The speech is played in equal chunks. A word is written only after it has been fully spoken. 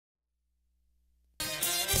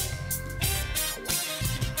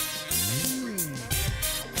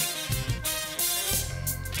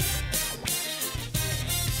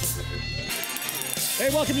Hey,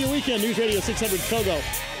 welcome to your weekend. News Radio 600 Kogo.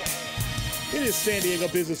 It is San Diego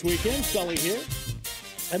Business Weekend. Sully here.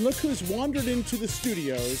 And look who's wandered into the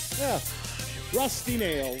studios. Rusty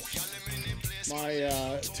Nails.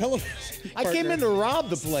 My television partner. I came in to rob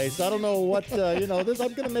the place. I don't know what, I'm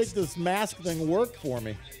going to make this mask thing work for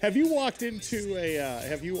me. Have you walked into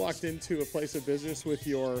a place of business with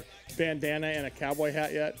your bandana and a cowboy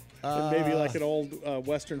hat yet? And maybe like an old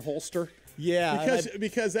Western holster? Yeah.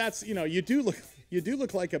 Because that's, you do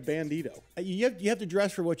look like a bandito. You have to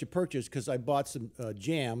dress for what you purchase, because I bought some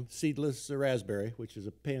jam, seedless raspberry, which is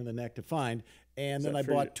a pain in the neck to find. And then I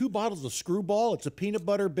bought 2 bottles of Screwball. It's a peanut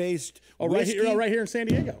butter-based whiskey. Right here in San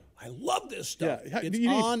Diego. I love this stuff. Yeah.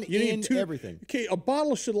 It's everything. Okay, a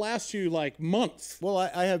bottle should last you like months. Well,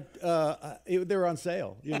 I have they're on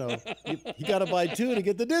sale. You got to buy 2 to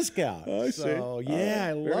get the discount. I see. So yeah,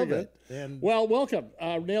 I love it. And well, welcome.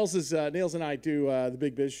 Nails and I do the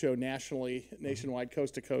Big Biz Show nationwide,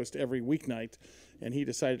 coast to coast every weeknight, and he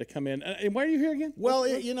decided to come in. And why are you here again? Well,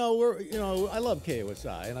 I love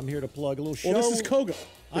KOSI, and I'm here to plug a little show. Well, this is Kogo.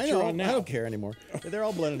 I know. I don't care anymore. They're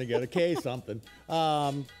all blending together. K something.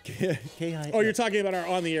 K-I. Oh, you're talking about our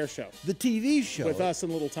on-the-air show. The TV show. With us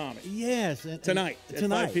and Little Tommy. Yes. Tonight at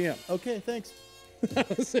 5 p.m. Okay, thanks. I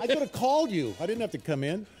could have called you. I didn't have to come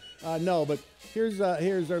in. No, but here's our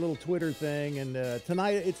little Twitter thing. And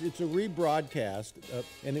tonight it's a rebroadcast,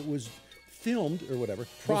 and it was filmed or whatever.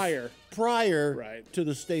 Prior right. to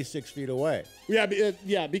the Stay 6 Feet Away.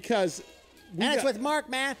 Yeah, because... And it's with Mark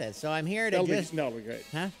Mathis, so I'm here to that'll be great.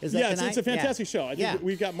 Huh? Is that tonight? It's a fantastic show. I think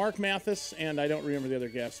we've got Mark Mathis, and I don't remember the other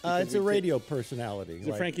guests. It's a radio personality. Is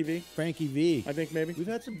it Frankie V? Frankie V. I think maybe. We've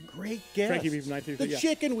had some great guests. Frankie V from 1950. The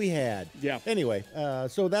chicken we had. Yeah. Anyway,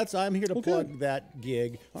 so I'm here to plug that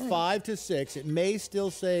gig. Right. 5 to 6. It may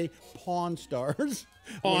still say Pawn Stars.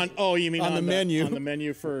 You mean on the menu? On the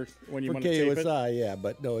menu for when you want to tape it? KOSI, yeah,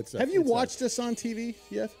 but no, it's. Have you watched this on TV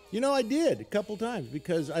yet? I did a couple times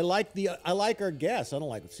because I like our guests. I don't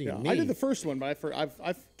like seeing me. I did the first one, but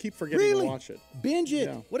I keep forgetting to watch it. Binge it.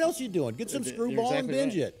 Yeah. What else are you doing? Get some Screwball and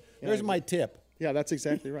binge it. There's my tip. Yeah, that's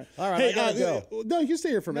exactly right. All right, I gotta go. No, you can stay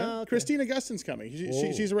here for a minute. No, okay. Christina Gustin's coming.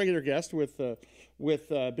 She's a regular guest with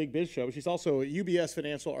Big Biz Show. She's also UBS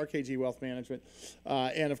Financial, RKG Wealth Management,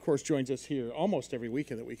 and of course joins us here almost every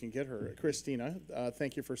weekend that we can get her. Christina,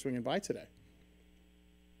 thank you for swinging by today.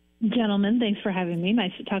 Gentlemen, thanks for having me.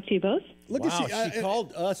 Nice to talk to you both. Look, wow, she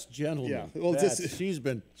called us gentlemen. Yeah, well,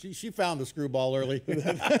 she found the Screwball early.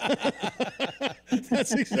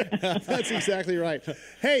 That's exactly right.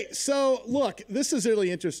 Hey, so look, this is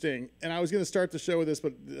really interesting, and I was going to start the show with this,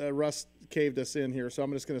 but Russ caved us in here, so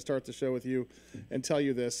I'm just going to start the show with you and tell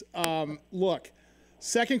you this. Look,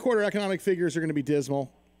 second quarter economic figures are going to be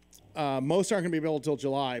dismal. Most aren't going to be available until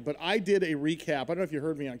July, but I did a recap. I don't know if you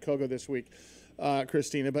heard me on Kogo this week,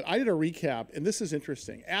 Christina, but I did a recap, and this is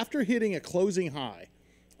interesting. After hitting a closing high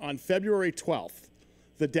on February 12th,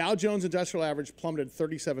 the Dow Jones Industrial Average plummeted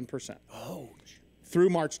 37%. Oh. Through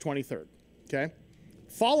March 23rd, okay?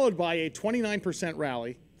 Followed by a 29%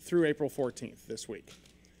 rally through April 14th this week.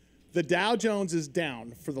 The Dow Jones is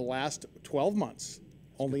down for the last 12 months,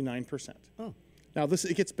 only 9%. Oh. Now,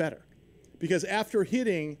 it gets better because after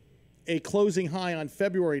hitting a closing high on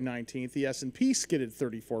February 19th, the S&P skidded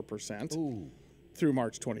 34% through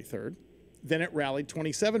March 23rd. Then it rallied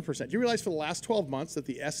 27%. Do you realize for the last 12 months that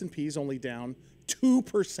the S&P is only down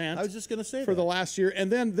 2%? I was just going to say for the last year. And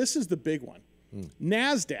then this is the big one.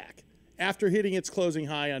 NASDAQ, after hitting its closing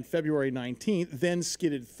high on February 19th, then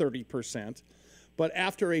skidded 30%. But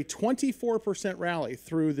after a 24% rally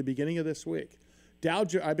through the beginning of this week,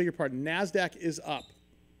 NASDAQ is up.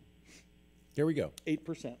 Here we go.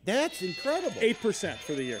 8%. That's incredible. 8%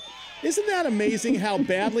 for the year. Isn't that amazing how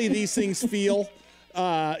badly these things feel?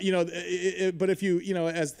 But if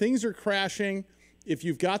as things are crashing, if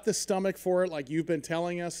you've got the stomach for it, like you've been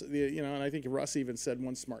telling us, and I think Russ even said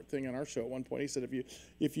one smart thing on our show at one point. He said,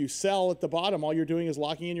 if you sell at the bottom, all you're doing is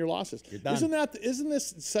locking in your losses. You're done. Isn't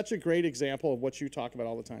this such a great example of what you talk about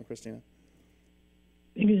all the time, Christina?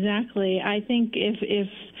 Exactly. I think if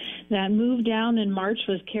that move down in March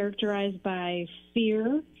was characterized by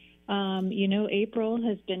fear, April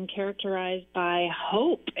has been characterized by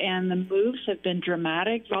hope, and the moves have been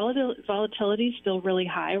dramatic. Volatility is still really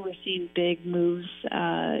high. We're seeing big moves,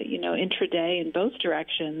 intraday in both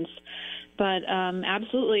directions. But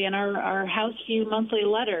absolutely, and our House View monthly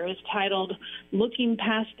letter is titled "Looking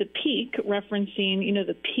Past the Peak," referencing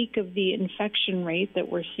the peak of the infection rate that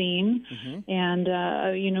we're seeing, and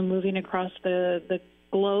moving across the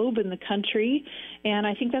globe and the country. And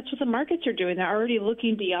I think that's what the markets are doing. They're already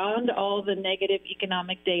looking beyond all the negative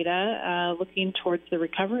economic data, looking towards the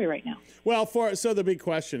recovery right now. Well, so the big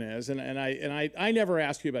question is, and I never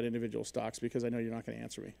ask you about individual stocks because I know you're not going to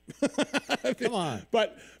answer me. Come on.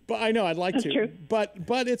 But I know I'd like That's to. true. But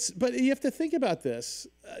you have to think about this.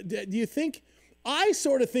 Do you think? I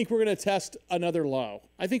sort of think we're going to test another low.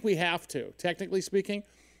 I think we have to, technically speaking.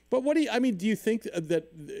 But what do you? I mean, do you think that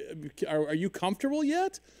are you comfortable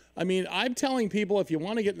yet? I mean, I'm telling people if you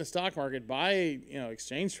want to get in the stock market, buy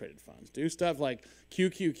exchange traded funds, do stuff like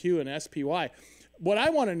QQQ and SPY. What I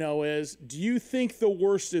want to know is, do you think the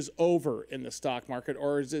worst is over in the stock market,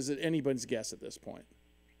 or is it anybody's guess at this point?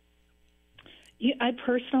 I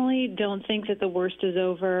personally don't think that the worst is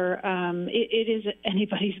over. It is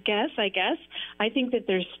anybody's guess, I guess. I think that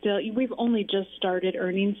we've only just started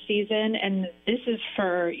earnings season, and this is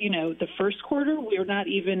for, the first quarter. We don't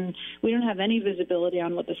have any visibility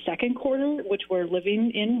on what the second quarter, which we're living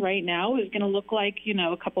in right now, is going to look like,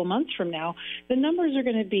 a couple months from now. The numbers are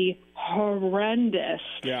going to be horrendous.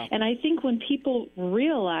 Yeah. And I think when people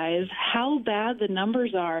realize how bad the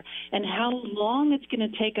numbers are and how long it's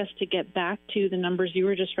going to take us to get back to the numbers you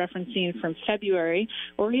were just referencing from February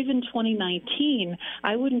or even 2019,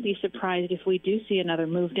 I wouldn't be surprised if we do see another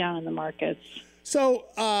move down in the markets. So,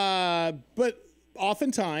 but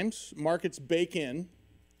oftentimes markets bake in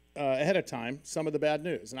ahead of time some of the bad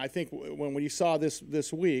news, and I think when you saw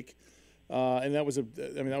this week, and that was a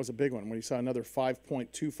big one when you saw another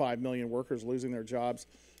 5.25 million workers losing their jobs,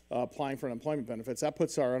 applying for unemployment benefits. That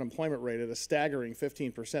puts our unemployment rate at a staggering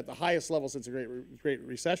 15%, the highest level since the Great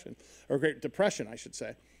Recession, or Great Depression, I should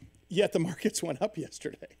say. Yet the markets went up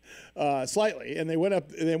yesterday, slightly, and they went up.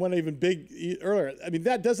 They went even big earlier. I mean,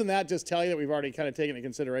 doesn't that just tell you that we've already kind of taken into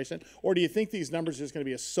consideration, or do you think these numbers are just going to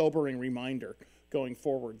be a sobering reminder going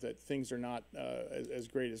forward that things are not as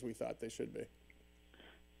great as we thought they should be?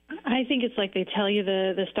 I think it's like they tell you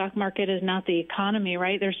the stock market is not the economy,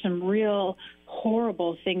 right? There's some real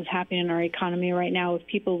horrible things happening in our economy right now with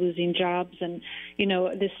people losing jobs, and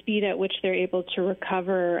the speed at which they're able to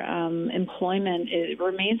recover employment, it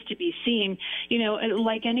remains to be seen.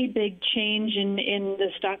 Like any big change in the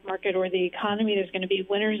stock market or the economy, there's going to be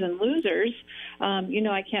winners and losers.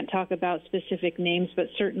 I can't talk about specific names, but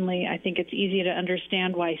certainly I think it's easy to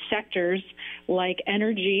understand why sectors like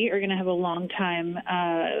energy are going to have a long time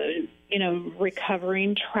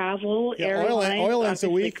recovering. Travel, airlines, oil ends a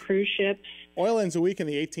week. Cruise ships. Oil ends a week in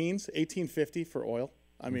the 18s, 18.50 for oil.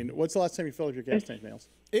 I mean, what's the last time you filled up your gas tank, Nails?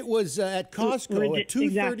 It was at Costco at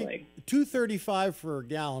exactly. $2.35 for a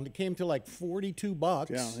gallon. It came to like $42.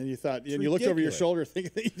 Yeah, and you thought, and you looked over your shoulder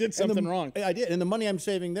thinking that you did something wrong. I did, and the money I'm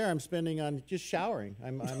saving there, I'm spending on just showering.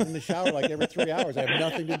 I'm in the shower like every 3 hours. I have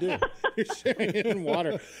nothing to do. You're sharing it in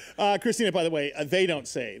water. Christina, by the way, they don't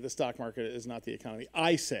say the stock market is not the economy.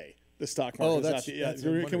 I say the stock market is not the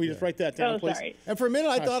economy. Can we just write that down, please? Sorry. And for a minute,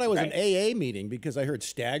 I thought I was an AA meeting because I heard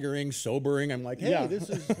staggering, sobering. I'm like, hey,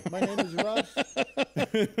 my name is Russ.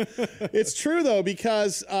 It's true, though,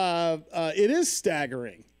 because it is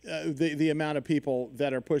staggering. The amount of people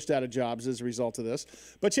that are pushed out of jobs as a result of this,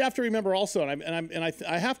 but you have to remember also, and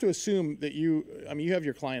I have to assume that you have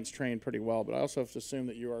your clients trained pretty well, but I also have to assume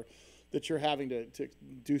that you're having to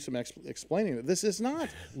do some explaining that this is not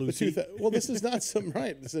Lucy. This is not some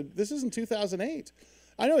right. This isn't 2008.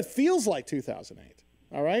 I know it feels like 2008.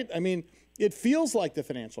 All right, I mean it feels like the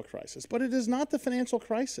financial crisis, but it is not the financial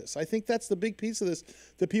crisis. I think that's the big piece of this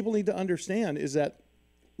that people need to understand is that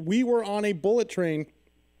we were on a bullet train.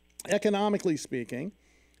 Economically speaking,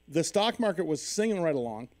 the stock market was singing right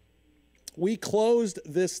along. We closed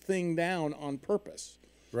this thing down on purpose.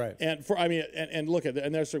 Right. And look at it,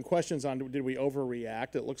 and there's some questions on did we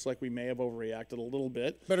overreact? It looks like we may have overreacted a little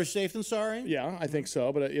bit. Better safe than sorry. Yeah, I think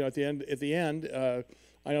so. But at the end,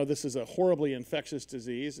 I know this is a horribly infectious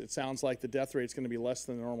disease. It sounds like the death rate is going to be less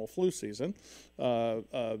than the normal flu season,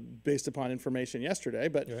 based upon information yesterday.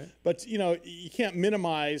 But you can't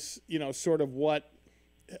minimize sort of what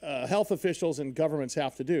health officials and governments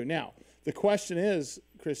have to do. Now, the question is,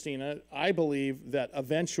 Christina, I believe that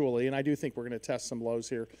eventually, and I do think we're going to test some lows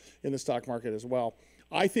here in the stock market as well.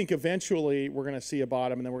 I think eventually we're going to see a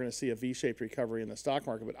bottom and then we're going to see a V-shaped recovery in the stock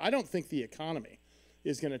market. But I don't think the economy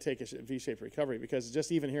is going to take a V-shaped recovery because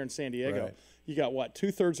just even here in San Diego, you got what?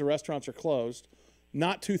 2/3 of restaurants are closed.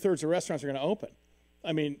 Not 2/3 of restaurants are going to open.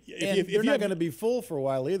 I mean, if they're not going to be full for a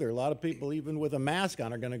while either. A lot of people, even with a mask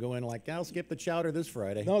on, are going to go in like, I'll skip the chowder this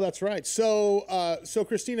Friday. No, that's right. So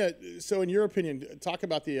Christina, in your opinion, talk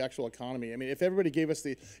about the actual economy. I mean, if everybody gave us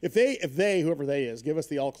if they, whoever they is, give us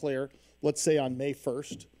the all clear, let's say on May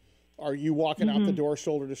 1st, Are you walking out the door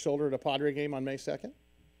shoulder to shoulder at a Padre game on May 2nd?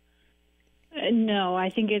 No, I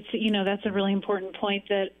think it's, that's a really important point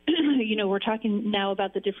that, we're talking now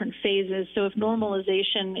about the different phases. So if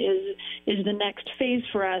normalization is the next phase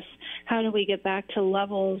for us, how do we get back to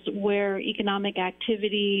levels where economic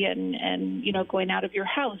activity and going out of your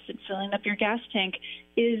house and filling up your gas tank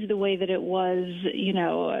is the way that it was,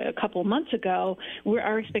 a couple months ago, where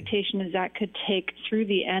our expectation is that could take through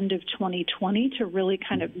the end of 2020 to really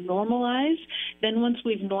kind of normalize. Then once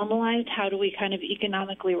we've normalized, how do we kind of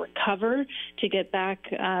economically recover to get back,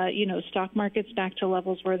 stock markets back to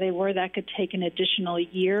levels where they were? That could take an additional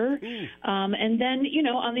year. And then,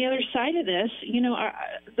 on the other side of this,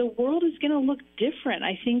 the world is going to look different.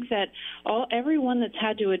 I think that everyone that's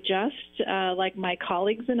had to adjust, like my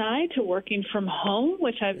colleagues and I, to working from home,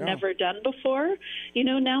 which I've never done before,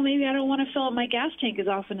 now maybe I don't want to fill up my gas tank as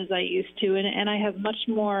often as I used to. And I have much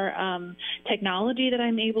more technology that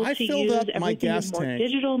I'm able to use. Everything is more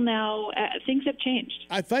digital now. Things have changed.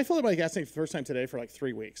 I filled up my gas tank the first time today for like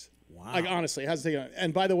 3 weeks. Wow. Like, honestly, it hasn't taken.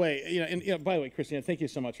 And by the way, Christina, thank you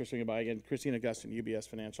so much for swinging by again. Christina Gustin, UBS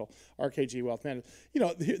Financial, RKG Wealth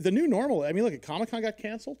Management. The new normal. I mean, look, Comic-Con got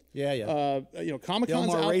canceled. Yeah.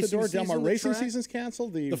 Comic-Con's out the door. Del Mar racing season's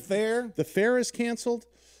canceled. The fair is canceled.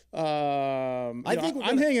 I'm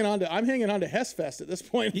hanging on to HessFest at this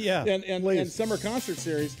point. Yeah, and summer concert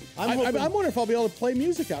series. I'm wondering if I'll be able to play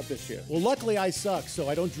music out this year. Well, luckily I suck, so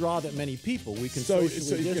I don't draw that many people. We can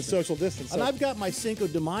social distance. And I've got my Cinco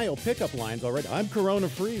de Mayo pickup lines already. I'm Corona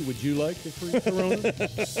free. Would you like the free Corona?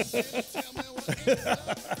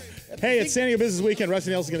 Hey, it's San Diego Business Weekend.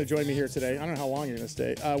 Rusty Nelson's going to join me here today. I don't know how long you're going to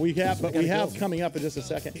stay. We have coming up in just a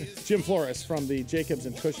second, Jim Flores from the Jacobs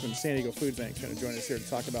and Cushman San Diego Food Bank is going to join us here to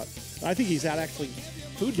talk about. I think he's out actually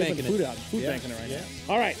food banking it right now.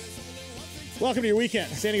 All right. Welcome to your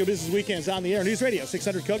weekend. San Diego Business Weekend is on the air. News Radio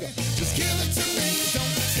 600 Kogo. Just give it to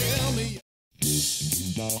me.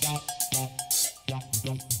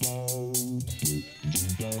 Don't tell me.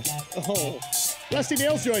 Oh. Rusty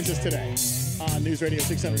Nails joins us today on News Radio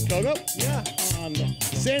 600 Kogo. Yeah. On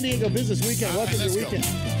San Diego Business Weekend. Welcome to your weekend.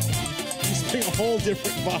 Just bring a whole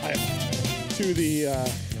different vibe to the.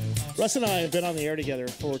 Russ and I have been on the air together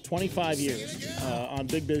for 25 years on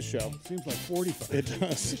Big Biz Show. Seems like 45. It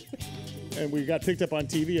does. And we got picked up on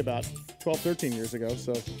TV about 12, 13 years ago.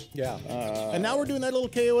 So yeah. And now we're doing that little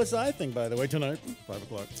KOSI thing, by the way, tonight, 5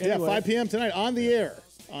 o'clock. Anyway. Yeah, 5 p.m. tonight on the air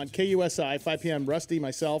on KUSI, 5 p.m. Rusty,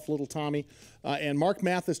 myself, Little Tommy, and Mark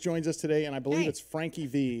Mathis joins us today, and I believe it's Frankie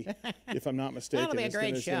V, if I'm not mistaken. That'll be a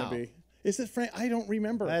great show. Is it Frank? I don't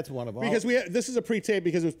remember. That's one of them. Because this is a pre-tape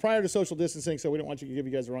because it was prior to social distancing, so we don't want to give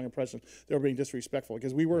you guys the wrong impression. They were being disrespectful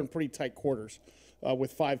because we were in pretty tight quarters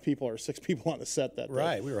with 5 people or 6 people on the set that day.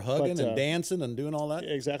 Right. We were hugging and dancing and doing all that.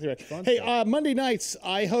 Exactly right. Hey, Monday nights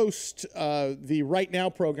I host the Right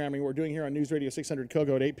Now programming we're doing here on News Radio 600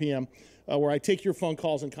 Kogo at 8 p.m., where I take your phone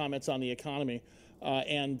calls and comments on the economy.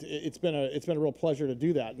 And it's been a real pleasure to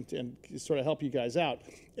do that and sort of help you guys out.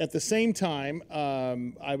 At the same time,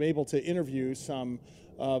 I'm able to interview some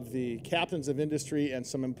of the captains of industry and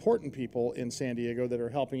some important people in San Diego that are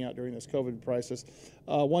helping out during this COVID crisis.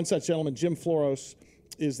 One such gentleman, Jim Flores,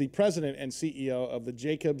 is the president and CEO of the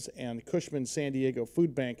Jacobs and Cushman San Diego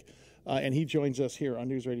Food Bank, and he joins us here on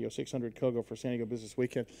News Radio 600 Kogo for San Diego Business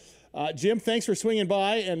Weekend. Jim, thanks for swinging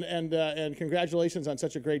by, and congratulations on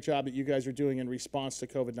such a great job that you guys are doing in response to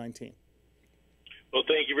COVID-19. Well,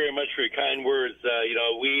 thank you very much for your kind words.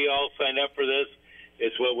 We all signed up for this.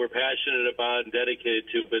 It's what we're passionate about and dedicated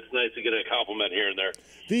to, but it's nice to get a compliment here and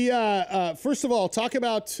there. First of all, talk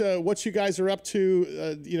about what you guys are up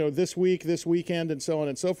to, this week, this weekend, and so on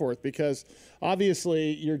and so forth, because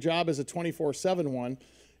obviously your job is a 24/7 one.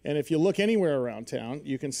 And if you look anywhere around town,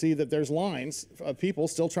 you can see that there's lines of people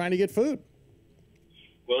still trying to get food.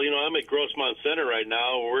 Well, I'm at Grossmont Center right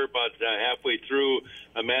now. We're about halfway through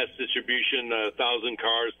a mass distribution, 1,000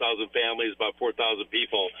 cars, 1,000 families, about 4,000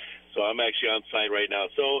 people. So I'm actually on site right now.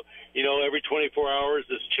 So, every 24 hours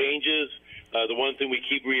this changes. The one thing we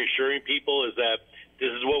keep reassuring people is that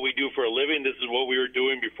this is what we do for a living. This is what we were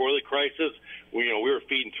doing before the crisis. We were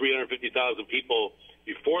feeding 350,000 people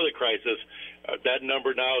before the crisis. That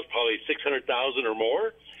number now is probably 600,000 or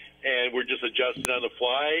more, and we're just adjusting on the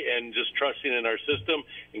fly and just trusting in our system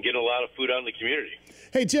and getting a lot of food out in the community.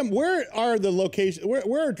 Hey, Jim, where are the locations?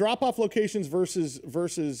 Where are drop-off locations versus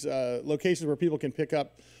locations where people can pick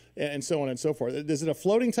up and so on and so forth? Is it a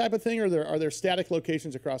floating type of thing, or are there static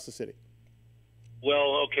locations across the city?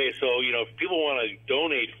 Well, okay, so, if people want to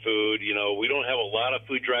donate food, we don't have a lot of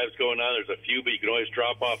food drives going on. There's a few, but you can always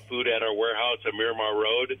drop off food at our warehouse at Miramar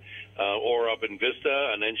Road or up in Vista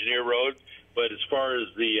on Engineer Road. But as far as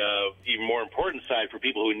the even more important side for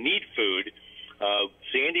people who need food,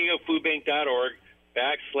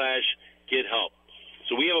 SanDiegoFoodBank.org/get help.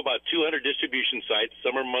 So we have about 200 distribution sites.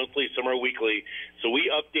 Some are monthly, some are weekly. So we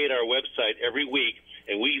update our website every week,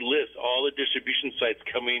 and we list all the distribution sites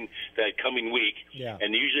that coming week. Yeah.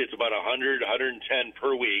 And usually it's about 100, 110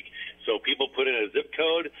 per week. So people put in a zip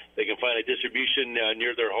code, they can find a distribution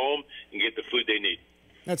near their home and get the food they need.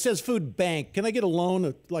 Now, it says food bank. Can I get a loan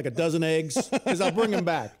of like a dozen eggs? Because I'll bring them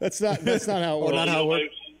back. That's not how it works. Not how it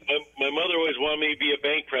works. My mother always wanted me to be a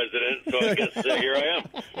bank president, so I guess here I am.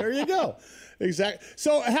 There you go. Exactly.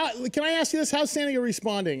 So, can I ask you this? How's San Diego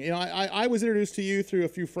responding? You know, I was introduced to you through a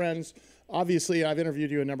few friends. Obviously, I've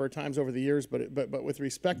interviewed you a number of times over the years, but with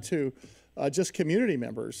respect to just community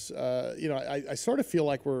members, you know, I sort of feel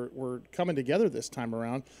like we're coming together this time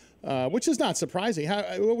around, which is not surprising.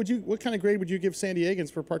 What kind of grade would you give San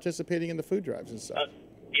Diegans for participating in the food drives and stuff? A+.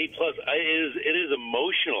 It is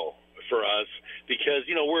emotional for us because,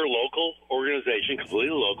 you know, we're a local organization,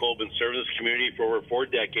 completely local, been serving this community for over 4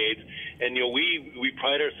 decades, and, you know, we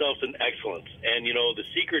pride ourselves in excellence. And, you know, the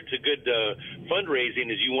secret to good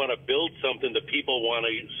fundraising is you want to build something that people want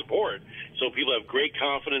to support. So people have great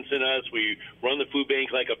confidence in us. We run the food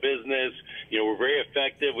bank like a business. You know, we're very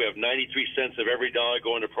effective. We have 93 cents of every dollar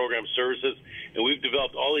going to program services, and we've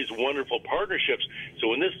developed all these wonderful partnerships. So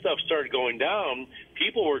when this stuff started going down,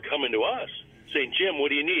 people were coming to us saying, Jim, what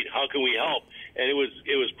do you need? How can we help? And it was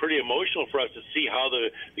pretty emotional for us to see how the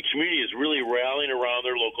community is really rallying around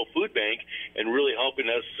their local food bank and really helping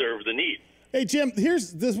us serve the need. Hey, Jim,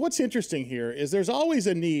 what's interesting here is there's always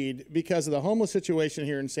a need because of the homeless situation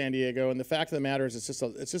here in San Diego, and the fact of the matter is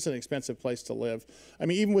it's just an expensive place to live. I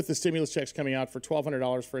mean, even with the stimulus checks coming out for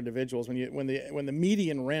 $1,200 for individuals, when the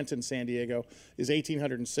median rent in San Diego is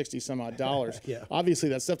 $1,860 some odd dollars, yeah. Obviously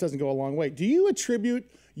that stuff doesn't go a long way. Do you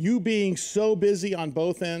attribute you being so busy on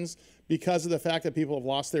both ends because of the fact that people have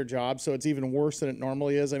lost their jobs, so it's even worse than it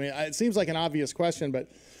normally is? I mean, it seems like an obvious question,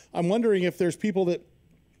 but I'm wondering if there's people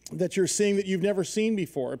that you're seeing that you've never seen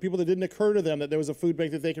before, people that didn't occur to them that there was a food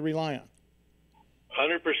bank that they could rely on.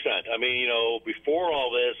 100%. I mean, you know, before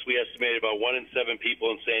all this, we estimated about 1 in 7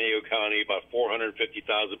 people in San Diego County, about 450,000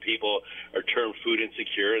 people are termed food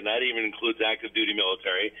insecure, and that even includes active duty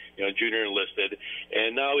military, you know, junior enlisted.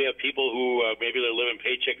 And now we have people who maybe they're living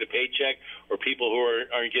paycheck to paycheck, or people who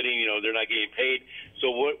aren't getting, you know, they're not getting paid.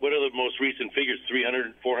 So what are the most recent figures?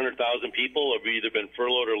 400,000 people have either been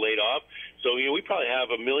furloughed or laid off. So, you know, we probably have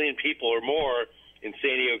 1 million people or more in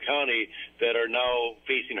San Diego County that are now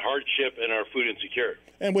facing hardship and are food insecure.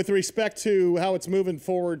 And with respect to how it's moving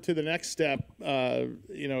forward to the next step,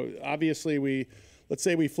 you know, obviously let's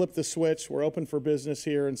say we flip the switch. We're open for business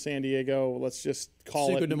here in San Diego. Let's just call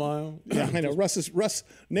Cinco it. de Mayo. Yeah, I know. Rusty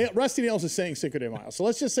Nails is saying Cinco de Mayo. So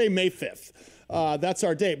let's just say May 5th. That's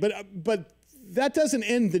our date. But that doesn't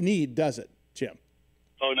end the need, does it, Jim?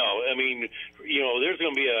 Oh, no. I mean, you know, there's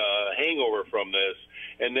going to be a hangover from this.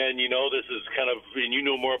 And then, you know, this is kind of, and you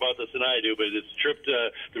know more about this than I do, but it's tripped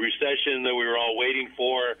the recession that we were all waiting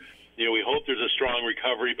for. You know, we hope there's a strong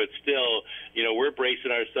recovery, but still, you know, we're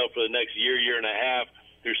bracing ourselves for the next year and a half.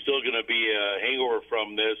 There's still going to be a hangover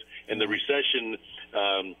from this and the recession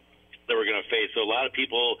that we're going to face. So a lot of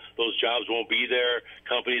people, those jobs won't be there.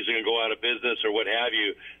 Companies are going to go out of business or what have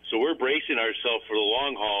you. So we're bracing ourselves for the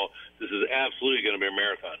long haul. This is absolutely going to be a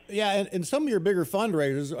marathon. Yeah, and some of your bigger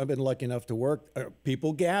fundraisers, I've been lucky enough to work,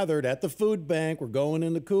 people gathered at the food bank. We're going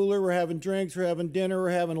in the cooler. We're having drinks. We're having dinner. We're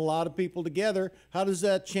having a lot of people together. How does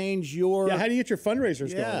that change your... Yeah, how do you get your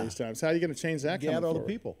fundraisers going these times? How are you going to change that? Gather all the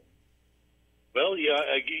people. Well, yeah,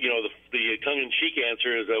 you know, the tongue-in-cheek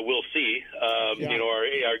answer is we'll see. You know,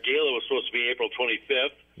 our gala was supposed to be April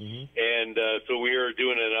 25th, and so we are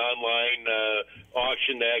doing an online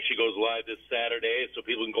auction that actually goes live this Saturday, so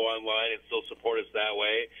people can go online and still support us that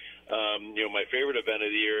way. You know, my favorite event of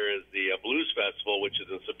the year is the Blues Festival, which is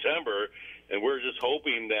in September, and we're just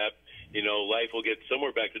hoping that, you know, life will get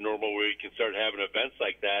somewhere back to normal where we can start having events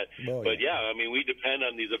like that. Oh, but, yeah, I mean, we depend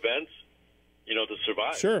on these events, you know, to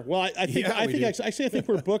survive. Sure. Well, I think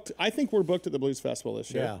we're booked. I think we're booked at the Blues Festival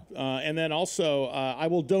this year. Yeah. And then also, I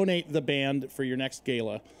will donate the band for your next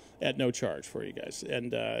gala at no charge for you guys.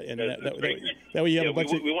 And that way you have a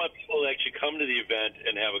bunch of. We want people to actually come to the event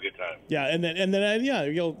and have a good time. Yeah, and then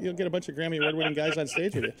you'll get a bunch of Grammy award-winning guys on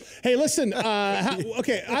stage with you. Hey, listen.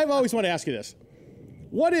 Okay, I've always wanted to ask you this.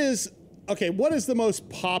 What is the most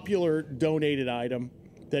popular donated item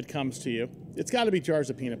that comes to you? It's got to be jars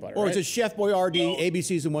of peanut butter. Or right? is it Chef Boyardee,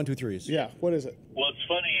 ABCs and 1, 2, 3s? Yeah. What is it? Well, it's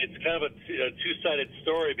funny. It's kind of a two-sided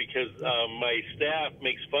story because my staff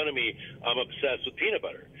makes fun of me. I'm obsessed with peanut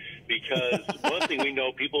butter because one thing we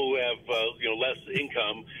know, people who have less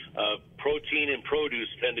income, protein and produce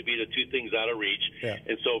tend to be the two things out of reach. Yeah.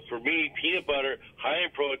 And so for me, peanut butter, high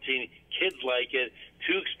in protein, kids like it,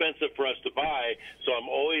 too expensive for us to buy. So I'm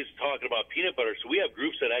always talking about peanut butter. So we have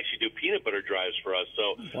groups that actually do peanut butter drives for us.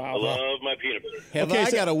 So Wow. I love my peanut butter. Have Okay, I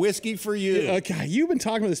so- got a whiskey for you? Okay, you've been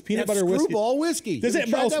talking about this peanut That butter whiskey. Screwball whiskey. Does You it?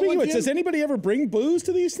 tried Well, that speaking one, of which, Jim? does anybody ever bring booze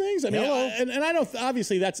to these things? I mean, Hello. and I know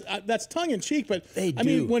obviously that's tongue in cheek, but They I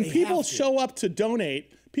mean, do. when They people have to. show up to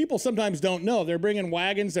donate, people sometimes don't know. They're bringing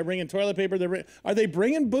wagons, they're bringing toilet paper. Are they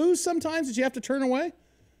bringing booze sometimes that you have to turn away?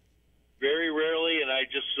 Very rarely, and I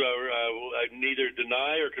just I neither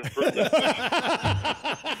deny or confirm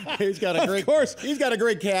that. He's got a great. Of course. He's got a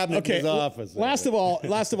great cabinet in his office. Last of all,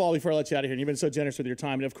 before I let you out of here, and you've been so generous with your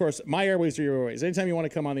time, and of course, my airways are your airways. Anytime you want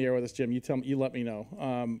to come on the air with us, Jim, you let me know.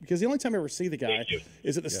 Because the only time I ever see the guy Thank you.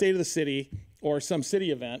 is at the State of the City or some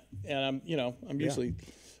city event, and I'm usually.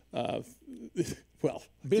 Well,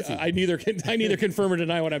 Busy. I neither confirm or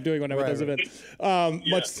deny what I'm doing when I'm at those Right.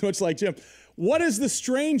 events. Much like Jim. What is the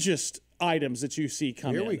strangest items that you see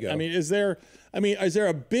come Here in? we go. I mean, is there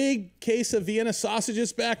a big case of Vienna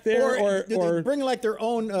sausages back there, Or, do they bring like their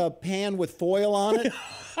own pan with foil on it?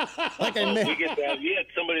 Like I We meant. get that. We had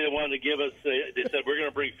somebody that wanted to give us. They said we're going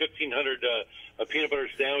to bring 1,500 peanut butter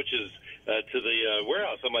sandwiches to the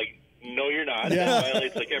warehouse. I'm like, no, you're not. Yeah. That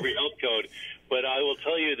violates like every health code. But I will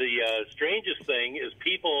tell you, the strangest thing is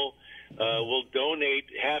people will donate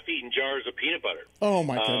half-eaten jars of peanut butter. Oh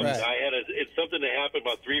my goodness! Right. It's something that happened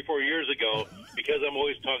about 3 or 4 years ago because I'm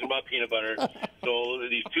always talking about peanut butter. So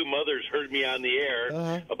these two mothers heard me on the air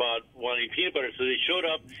about wanting peanut butter. So they showed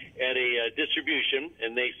up at a distribution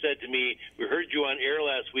and they said to me, "We heard you on air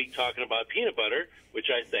last week talking about peanut butter," which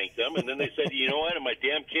I thanked them. And then they said, "You know what? And my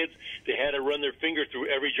damn kids, they had to run their finger through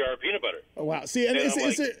every jar of peanut butter." Oh, wow! See, and And is I'm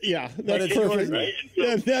it? like, Yeah, that's it's perfect. yours, Right? So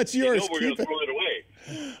Yeah, that's they yours. know we're going Keep to it. throw it away.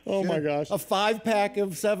 Oh my gosh! A 5-pack of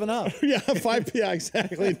 7-Up. Yeah, 5 yeah,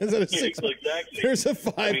 exactly. Is that a Yeah, 6? exactly. There's a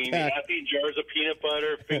I mean, 5-pack. half-eaten jars of peanut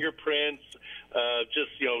butter, fingerprints.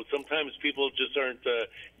 Sometimes people just aren't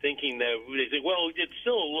thinking that. They think, well, it's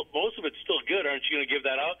still, most of it's still good. Aren't you going to give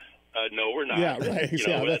that out? No, we're not. Yeah, right.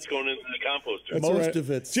 Yeah, That's going into the composter. That's Most right. of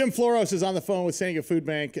it's- Jim Floros is on the phone with San Diego Food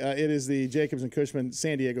Bank. It is the Jacobs and Cushman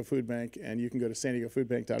San Diego Food Bank, and you can go to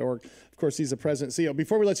sandiegofoodbank.org. Of course, he's the president and CEO.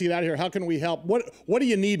 Before we let you get out of here, how can we help? What do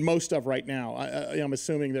you need most of right now? I'm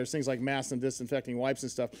assuming there's things like masks and disinfecting wipes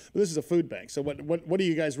and stuff, but this is a food bank. So what are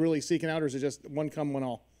you guys really seeking out, or is it just one come, one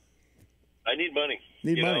all? I need money.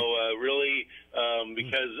 Need money. Really,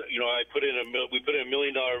 because we put in $1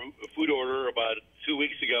 million food order about 2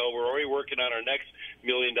 weeks ago. We're already working on our next $1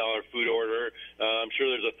 million food order. I'm sure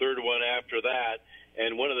there's a third one after that.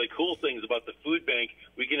 And one of the cool things about the food bank,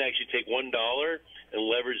 we can actually take $1 and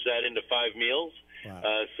leverage that into 5 meals.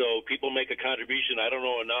 Wow. So people make a contribution. I don't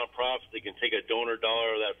know a nonprofit that can take a donor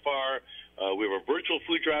dollar that far. We have a virtual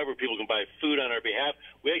food drive where people can buy food on our behalf.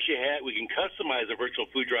 We can customize a virtual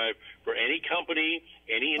food drive for any company,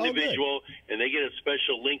 any individual, and they get a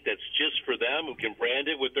special link that's just for them, who can brand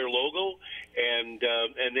it with their logo, and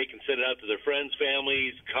they can send it out to their friends,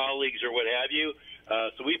 families, colleagues, or what have you.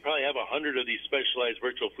 So we probably have 100 of these specialized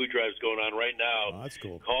virtual food drives going on right now. Oh, that's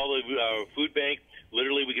cool. Call the food bank.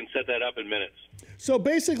 Literally, we can set that up in minutes. So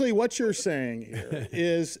basically, what you're saying here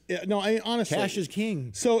is honestly, Cash is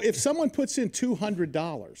king. So if someone puts in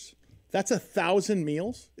 $200, that's 1,000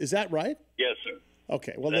 meals. Is that right? Yes, sir.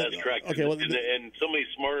 Okay. Well, That's correct. Okay. Well, and somebody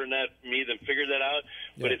smarter than me than figured that out,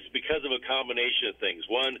 but it's because of a combination of things.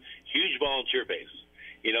 One, huge volunteer base.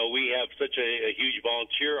 We have such a huge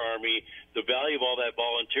volunteer army. The value of all that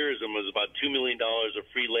volunteerism is about $2 million of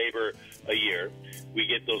free labor a year. We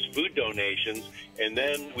get those food donations, and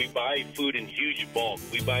then we buy food in huge bulk.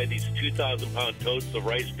 We buy these 2,000-pound totes of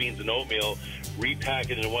rice, beans, and oatmeal, repack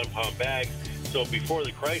it in 1-pound bags. So before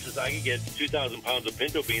the crisis, I could get 2,000 pounds of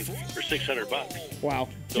pinto beans for $600. wow.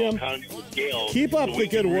 So Jim, economies of scale. keep up so the we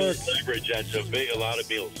good can really work. Leverage that to a lot of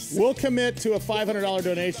meals. we'll commit to a $500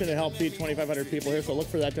 donation to help feed 2,500 people here. So look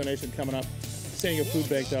for that donation coming up.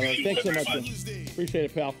 SanDiegoFoodBank.org. Thanks so much, Jim. Appreciate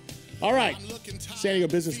it, pal. All right. San Diego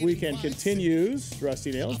Business Weekend continues.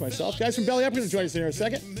 Rusty Nails, myself. Guys from Belly Up are going to join us in here in a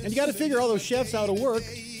second. And you got to figure all those chefs out of work.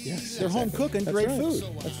 Yes, They're home cooking That's great right. food.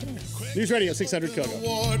 That's right. News Radio 600 Kogo.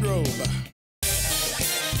 Wardrobe.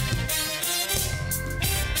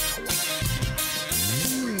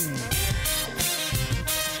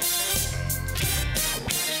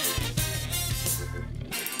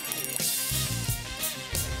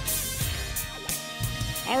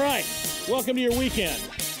 All right. Welcome to your weekend.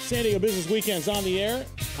 San Diego Business Weekend's on the air.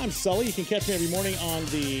 I'm Sully. You can catch me every morning on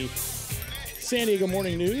the San Diego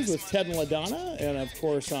Morning News with Ted and LaDonna, and of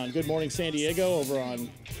course on Good Morning San Diego over on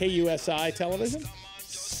KUSI television.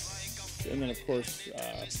 And then, of course,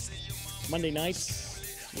 Monday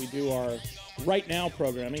nights, we do our Right Now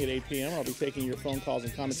programming at 8 p.m. I'll be taking your phone calls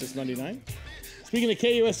and comments this Monday night. Speaking of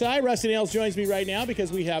KUSI, Rusty Nails joins me right now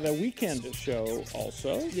because we have a weekend show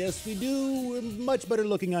also. Yes, we do. We're much better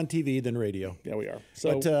looking on TV than radio. Yeah, we are.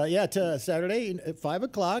 So, but Saturday at 5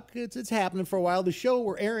 o'clock, it's happening for a while. The show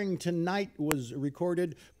we're airing tonight was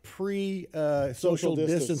recorded pre-social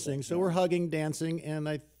distancing. So we're hugging, dancing, and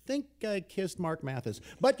I think I kissed Mark Mathis.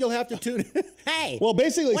 But you'll have to tune in. Hey! Well,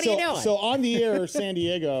 basically, what are you doing? So on the air, San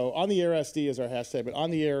Diego, on the air SD is our hashtag, but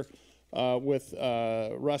on the air with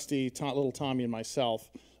Rusty, Little Tommy, and myself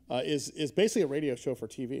is basically a radio show for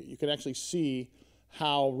TV. You can actually see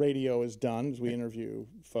how radio is done as we interview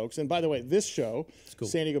folks. And by the way, this show, cool.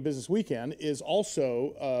 San Diego Business Weekend, is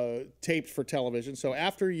also taped for television. So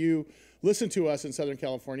after you listen to us in Southern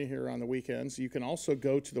California here on the weekends, you can also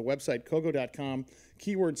go to the website, kogo.com,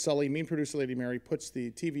 keyword Sully, mean producer Lady Mary puts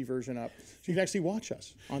the TV version up. So you can actually watch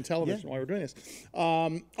us on television while we're doing this.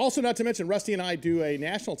 Also, not to mention, Rusty and I do a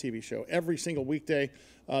national TV show every single weekday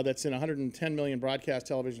that's in 110 million broadcast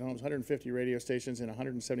television homes, 150 radio stations in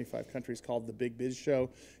 175 countries called The Big Biz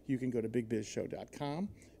Show. You can go to bigbizshow.com.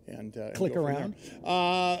 And click around.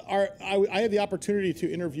 I had the opportunity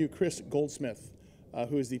to interview Chris Goldsmith,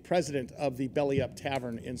 who is the president of the Belly Up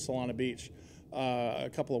Tavern in Solana Beach, a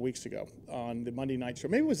couple of weeks ago on the Monday night show.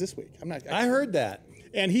 Maybe it was this week. I heard that.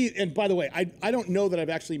 And by the way, I don't know that I've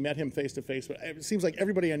actually met him face to face, but it seems like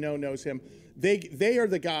everybody I know knows him. They are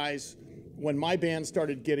the guys. When my band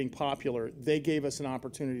started getting popular, they gave us an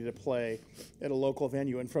opportunity to play at a local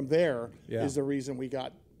venue, and from there is the reason we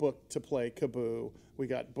got booked to play Kaboo. We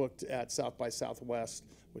got booked at South by Southwest,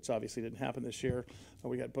 which obviously didn't happen this year.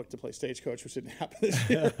 We got booked to play Stagecoach, which didn't happen this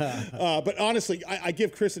year. But honestly, I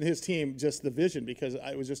give Chris and his team just the vision because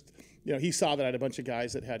I was just, he saw that I had a bunch of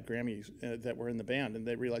guys that had Grammys that were in the band, and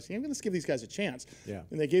they realized, let's give these guys a chance. Yeah.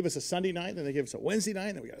 And they gave us a Sunday night, then they gave us a Wednesday night,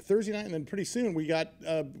 and then we got a Thursday night, and then pretty soon we got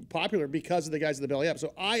popular because of the guys at the Belly Up.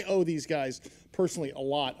 So I owe these guys personally a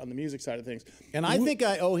lot on the music side of things. And I think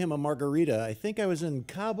I owe him a margarita. I think I was in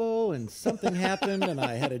Cabo and something happened and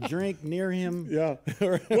I had a drink near him. Yeah.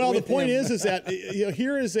 Well, the point is that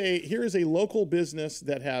here is a local business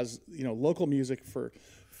that has local music for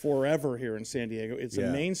forever here in San Diego. It's a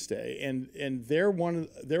mainstay, and they're one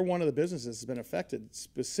of the businesses that's been affected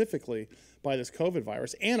specifically by this COVID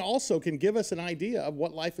virus, and also can give us an idea of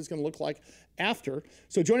what life is going to look like after.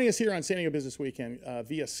 So joining us here on San Diego Business Weekend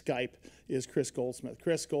via Skype is Chris Goldsmith.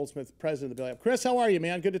 Chris Goldsmith, president of the Belly Up. Chris, how are you,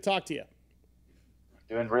 man? Good to talk to you.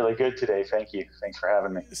 Doing really good today. Thank you. Thanks for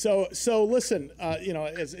having me. So listen,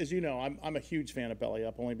 as you know, I'm a huge fan of Belly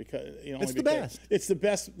Up only because it's the best. It's the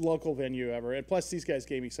best local venue ever, and plus these guys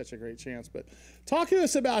gave me such a great chance. But talk to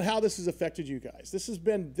us about how this has affected you guys. This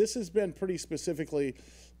has been pretty specifically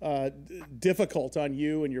difficult on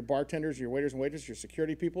you and your bartenders, your waiters and waitresses, your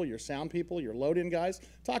security people, your sound people, your load-in guys.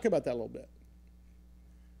 Talk about that a little bit.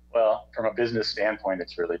 Well, from a business standpoint,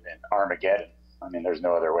 it's really been Armageddon. I mean, there's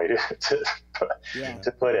no other way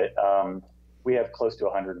to put it. We have close to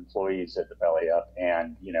 100 employees at the Belly Up,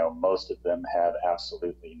 and most of them have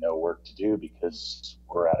absolutely no work to do because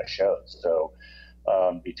we're out of shows. So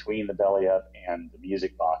between the Belly Up and the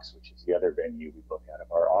Music Box, which is the other venue we book out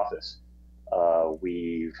of our office,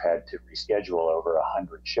 we've had to reschedule over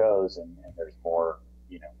 100 shows, and there's more.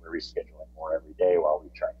 We're rescheduling more every day while we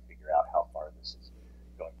try to figure out how far this is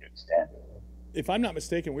going to extend. If I'm not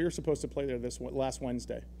mistaken, we were supposed to play there last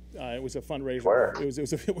Wednesday. It was a fundraiser. Where?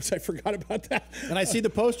 I forgot about that. And I see the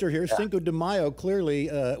poster here, Cinco de Mayo. Clearly,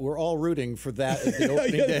 we're all rooting for that at the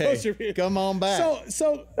opening day. Come on back.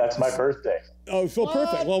 So that's my birthday. Oh, so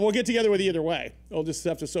perfect. Well, we'll get together with you either way. We'll just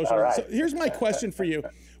have to socialize. All right. So here's my question for you: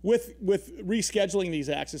 with rescheduling these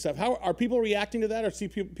acts and stuff, how are people reacting to that? Or see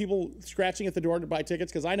people scratching at the door to buy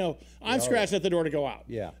tickets? Because I know I'm scratching at the door to go out.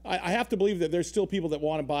 Yeah. I have to believe that there's still people that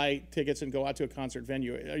want to buy tickets and go out to a concert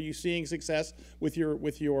venue. Are you seeing success with your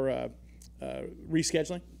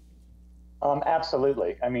rescheduling?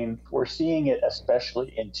 Absolutely. I mean, we're seeing it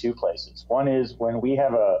especially in two places. One is when we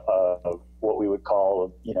have a what we would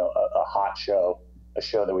call, a hot show, a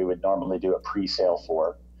show that we would normally do a pre-sale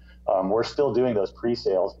for. We're still doing those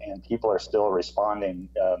pre-sales, and people are still responding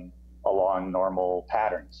along normal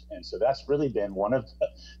patterns. And so that's really been one of the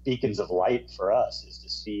beacons of light for us, is to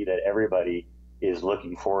see that everybody is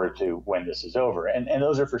looking forward to when this is over. And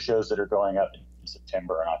those are for shows that are going up in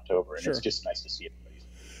September and October. And Sure. It's just nice to see everybody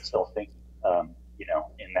still thinking,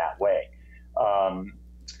 in that way.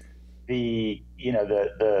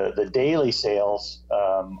 the daily sales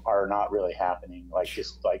are not really happening. Like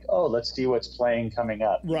just like, oh, let's see what's playing coming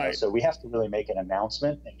up. Right. So we have to really make an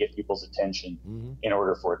announcement and get people's attention in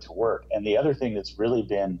order for it to work. And the other thing that's really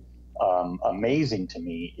been amazing to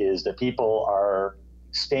me is that people are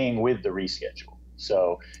staying with the reschedule.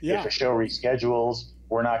 So if a show reschedules,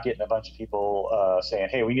 we're not getting a bunch of people saying,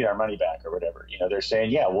 hey, we need our money back or whatever. They're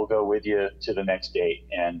saying, yeah, we'll go with you to the next date.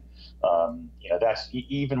 And, that's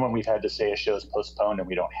even when we've had to say a show's postponed and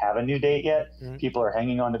we don't have a new date yet, people are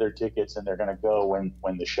hanging on to their tickets and they're going to go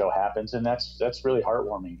when the show happens. And that's really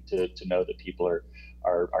heartwarming to know that people are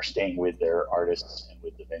staying with their artists and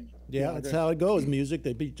with the venue. Yeah, that's how it goes. Music,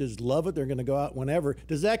 they just love it. They're going to go out whenever.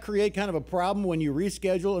 Does that create kind of a problem when you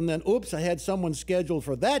reschedule and then, oops, I had someone scheduled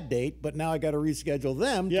for that date, but now I got to reschedule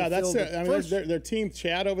them? Yeah, that's it. I mean, their team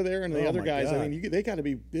Chad over there and the other guys. God. I mean, they got to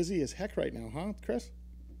be busy as heck right now, huh, Chris?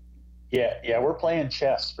 Yeah, we're playing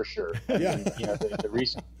chess for sure. Yeah, the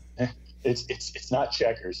reason it's not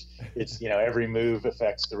checkers. It's every move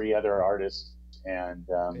affects 3 other artists, and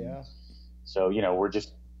so we're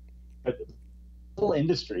just. But the whole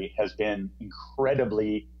industry has been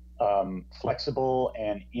incredibly flexible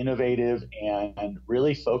and innovative and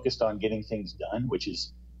really focused on getting things done, which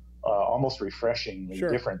is almost refreshingly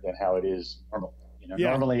different than how it is normally.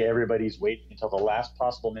 Normally everybody's waiting until the last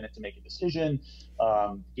possible minute to make a decision.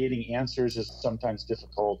 Getting answers is sometimes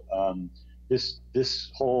difficult.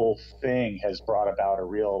 This whole thing has brought about a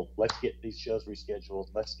real, let's get these shows rescheduled,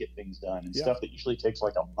 let's get things done, and stuff that usually takes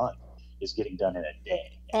like a month is getting done in a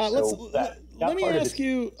day. Let me ask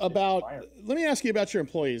you about your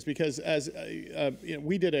employees, because as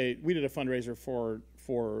we did a fundraiser for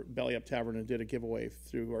Belly Up Tavern and did a giveaway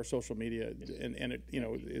through our social media, and it,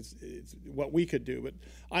 it's what we could do. But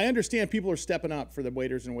I understand people are stepping up for the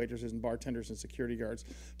waiters and waitresses and bartenders and security guards.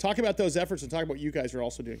 Talk about those efforts and talk about what you guys are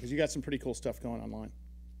also doing, because you got some pretty cool stuff going online.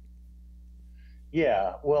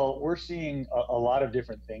 Yeah, well, we're seeing a lot of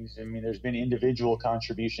different things. I mean, there's been individual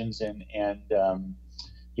contributions, and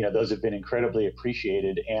those have been incredibly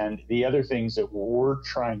appreciated. And the other things that we're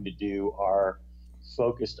trying to do are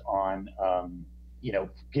focused on,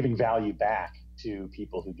 giving value back to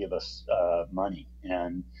people who give us money,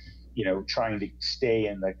 and trying to stay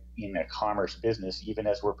in the commerce business, even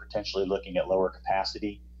as we're potentially looking at lower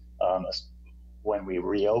capacity. When we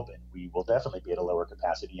reopen, we will definitely be at a lower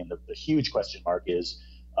capacity. And the huge question mark is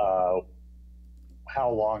how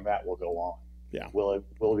long that will go on. Yeah. Will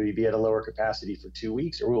we be at a lower capacity for 2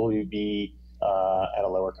 weeks, or will we be at a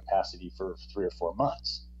lower capacity for 3 or 4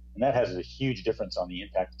 months? And that has a huge difference on the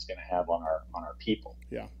impact it's going to have on our people.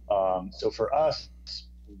 Yeah. So for us,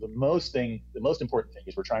 the most important thing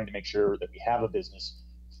is we're trying to make sure that we have a business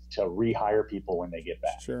to rehire people when they get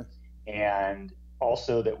back. Sure. And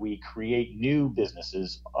also that we create new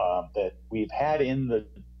businesses that we've had in the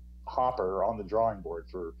hopper on the drawing board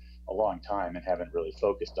for a long time and haven't really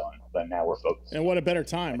focused on, but now we're focused. And what a better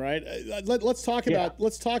time, right? Let's talk about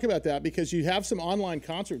that, because you have some online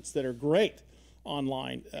concerts that are great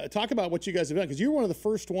online. Talk about what you guys have done, because you're one of the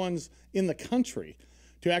first ones in the country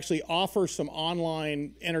to actually offer some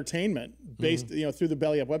online entertainment based, through the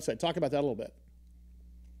Belly Up website. Talk about that a little bit.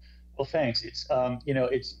 Well, thanks. It's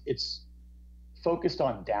it's focused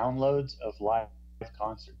on downloads of live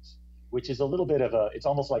concerts, which is a little bit of it's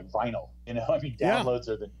almost like vinyl. Downloads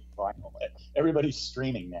are the new vinyl. Everybody's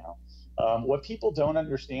streaming now. What people don't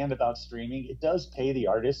understand about streaming, it does pay the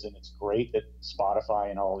artists, and it's great that Spotify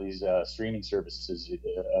and all these streaming services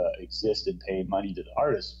exist and pay money to the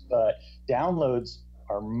artists. But downloads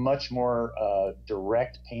are much more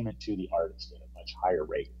direct payment to the artist at a much higher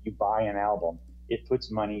rate. You buy an album, it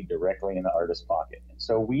puts money directly in the artist's pocket. And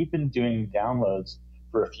so we've been doing downloads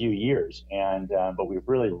for a few years, but we've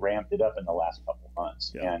really ramped it up in the last couple of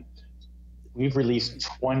months. Yeah. And we've released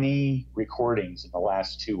 20 recordings in the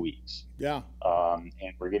last 2 weeks. Yeah.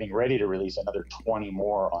 And we're getting ready to release another 20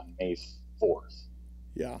 more on May 4th.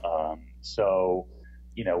 Yeah. So,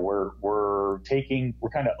 we're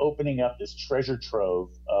kind of opening up this treasure trove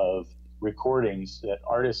of recordings that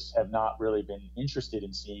artists have not really been interested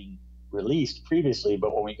in seeing released previously.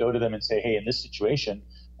 But when we go to them and say, hey, in this situation,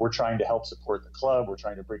 we're trying to help support the club, we're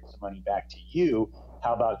trying to bring some money back to you,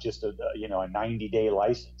 how about just a 90-day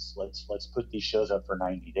license? Let's put these shows up for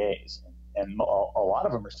 90 days. And a lot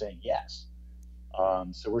of them are saying yes.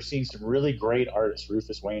 So we're seeing some really great artists,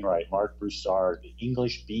 Rufus Wainwright, Mark Broussard, The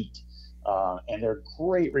English Beat, and they're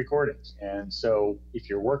great recordings. And so if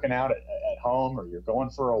you're working out at home, or you're going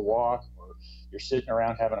for a walk, or you're sitting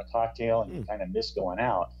around having a cocktail and you kind of miss going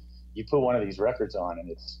out, you put one of these records on, and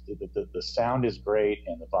it's the sound is great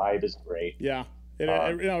and the vibe is great. Yeah.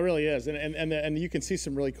 It really is, and you can see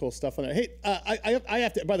some really cool stuff on there. Hey, I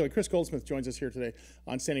have to. By the way, Chris Goldsmith joins us here today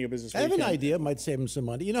on San Diego Business Weekend. I have an idea. Might save him some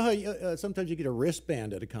money. You know how sometimes you get a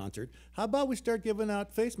wristband at a concert. How about we start giving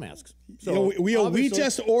out face masks? So we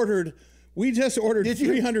just ordered. We just ordered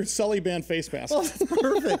 300 Sully Band face masks. Oh, that's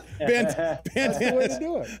perfect. That's the way to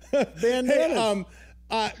do it. Bandanas.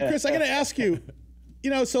 Hey, Chris, I got to ask you.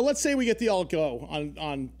 So let's say we get the all go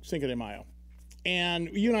on Cinco de Mayo, and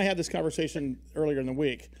you and I had this conversation earlier in the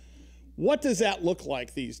week. What does that look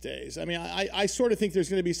like these days? I mean, I sort of think there's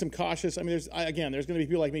going to be some cautious. I mean, there's going to be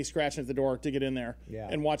people like me scratching at the door to get in there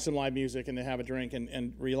and watch some live music and to have a drink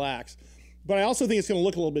and relax. But I also think it's going to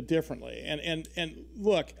look a little bit differently. And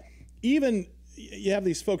look. Even you have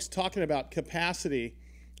these folks talking about capacity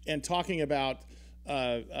and talking about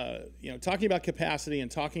capacity and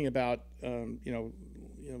talking about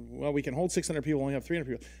well, we can hold 600 people, only have 300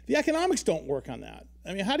 people. The economics don't work on that.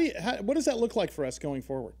 I mean, what does that look like for us going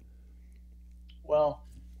forward? Well,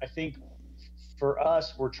 I think for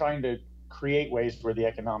us, we're trying to create ways where the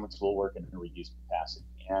economics will work in a reduced capacity,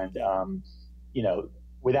 and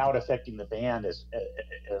without affecting the band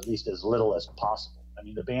at least as little as possible. I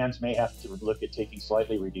mean, the bands may have to look at taking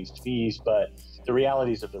slightly reduced fees, but the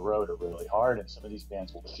realities of the road are really hard, and some of these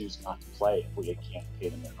bands will choose not to play if we can't pay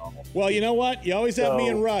them their normal fees. Well, you know what? You always have me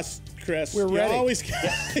and Russ, Chris. We're ready.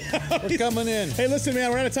 We're coming in. Hey, listen, man,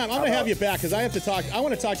 we're out of time. I'm going to have you back because I have to talk. I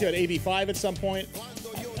want to talk to you at AB5 at some point.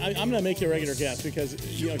 I'm going to make you a regular guest because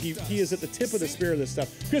he is at the tip of the spear of this stuff.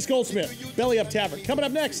 Chris Goldsmith, Belly Up Tavern. Coming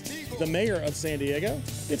up next, the mayor of San Diego.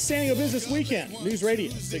 It's San Diego Business Weekend. News Radio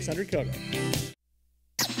 600 KOGO.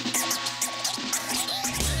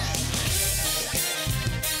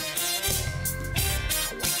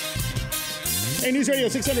 Hey, News Radio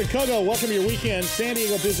 600 KOGO, welcome to your weekend, San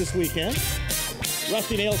Diego Business Weekend.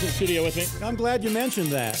 Rusty Nails in studio with me. I'm glad you mentioned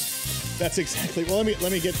that. That's exactly. Well,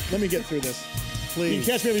 let me get through this. Please. You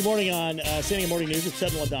can catch me every morning on San Diego Morning News with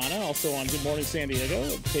Seth and LaDonna, also on Good Morning San Diego at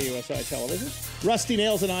KUSI Television. Rusty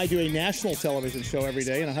Nails and I do a national television show every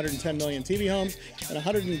day in 110 million TV homes and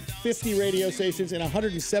 150 radio stations in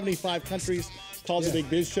 175 countries. Called The Big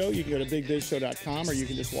Biz Show. You can go to bigbizshow.com or you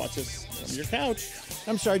can just watch us from your couch.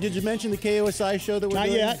 I'm sorry, did you mention the KUSI show that we're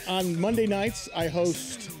doing? Not yet. On Monday nights, I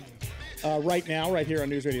host right now, right here on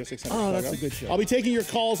News Radio 600. Oh, that's a good show. I'll be taking your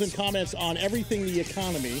calls and comments on everything the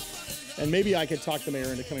economy, and maybe I could talk the mayor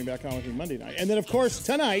into coming back on with me Monday night. And then, of course,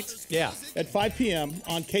 tonight at 5 p.m.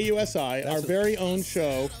 on KUSI, our very own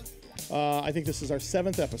show. I think this is our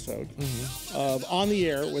 7th episode of On the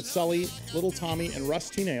Air with Sully, Little Tommy, and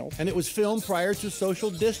Rusty Nails. And it was filmed prior to social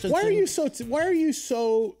distancing. Why are you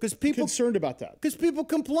so concerned about that? Because people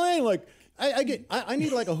complain. Like I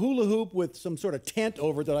need like a hula hoop with some sort of tent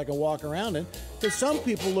over it that I can walk around in. Because some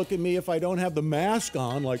people look at me if I don't have the mask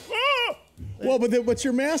on, like. Ah! Well, but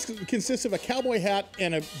your mask consists of a cowboy hat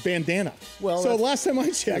and a bandana. Well, so last time I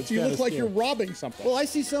checked, you look like you're robbing something. Well, I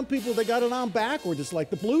see some people, they got it on backwards. It's like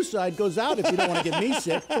the blue side goes out if you don't want to get me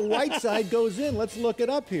sick. The white side goes in. Let's look it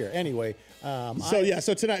up here. Anyway.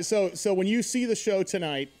 So tonight, so when you see the show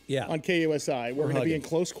tonight on KUSI, we're going to be in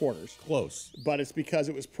close quarters. Close. But it's because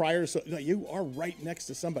it was prior. So no, you are right next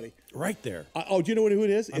to somebody. Right there. Do you know who it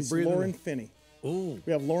is? It's Lauren Finney. Ooh.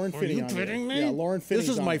 We have Lauren Finney on here. Are you kidding me? Yeah, Lauren Finney. This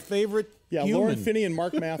is my favorite human. Lauren Finney and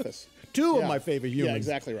Mark Mathis. Two of my favorite humans. Yeah,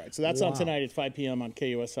 exactly right. So that's on tonight at 5 p.m. on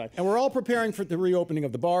KUSI. And we're all preparing for the reopening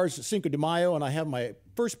of the bars, Cinco de Mayo, and I have my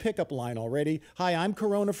first pickup line already. Hi, I'm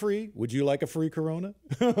Corona-free. Would you like a free Corona?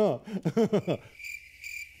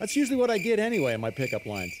 That's usually what I get anyway in my pickup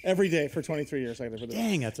lines. Every day for 23 years.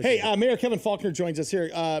 Dang, that's a Hey, Mayor Kevin Faulconer joins us here.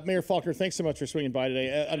 Mayor Faulconer, thanks so much for swinging by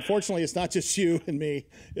today. Unfortunately, it's not just you and me.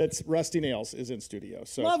 It's Rusty Nails is in studio.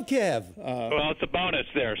 So love Kev. Well, it's a bonus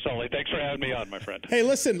there, Sully. Thanks for having me on, my friend. Hey,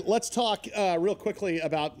 listen, let's talk real quickly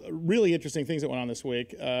about really interesting things that went on this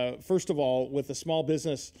week. First of all, with the Small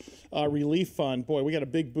Business Relief Fund, boy, we got a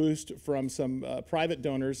big boost from some private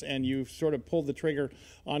donors, and you sort of pulled the trigger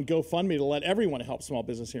on GoFundMe to let everyone help small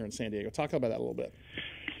business here in San Diego. Talk about that a little bit.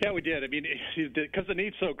 Yeah, we did. I mean, because the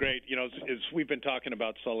need's so great, as we've been talking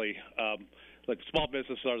about, Sully, like small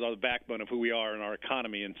businesses are the backbone of who we are in our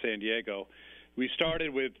economy in San Diego. We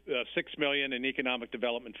started with $6 million in economic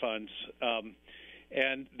development funds,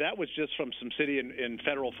 and that was just from some city and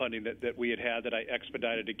federal funding that we had that I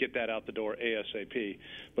expedited to get that out the door ASAP.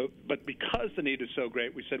 But because the need is so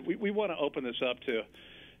great, we said we want to open this up to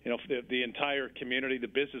the entire community, the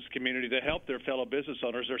business community, to help their fellow business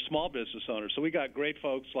owners, their small business owners. So we got great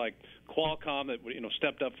folks like Qualcomm that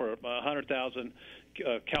stepped up for $100,000,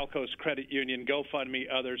 Calco's Credit Union, GoFundMe,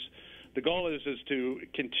 others. the goal is to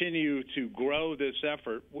continue to grow this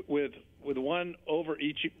effort with one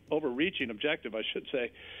overreaching objective, I should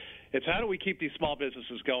say. It's how do we keep these small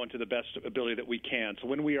businesses going to the best ability that we can. So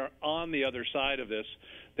when we are on the other side of this,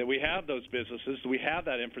 that we have those businesses, we have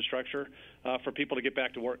that infrastructure for people to get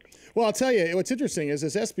back to work. Well, I'll tell you, what's interesting is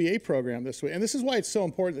this SBA program this week, and this is why it's so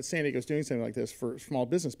important that San Diego's doing something like this for small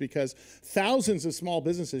business, because thousands of small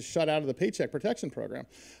businesses shut out of the Paycheck Protection Program.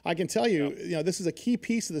 I can tell you, this is a key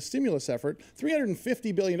piece of the stimulus effort,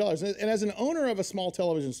 $350 billion. And as an owner of a small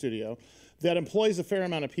television studio that employs a fair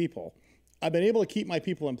amount of people, I've been able to keep my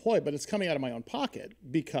people employed, but it's coming out of my own pocket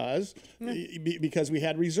because we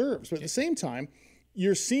had reserves. But at the same time,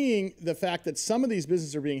 you're seeing the fact that some of these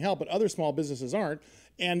businesses are being helped, but other small businesses aren't,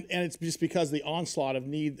 and it's just because of the onslaught of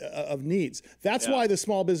needs. That's why the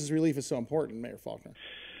small business relief is so important, Mayor Faulconer.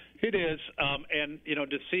 It is, and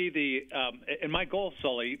to see and my goal,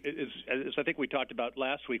 Sully, is as I think we talked about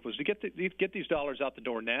last week, was to get these dollars out the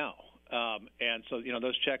door now, and so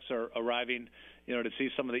those checks are arriving. To see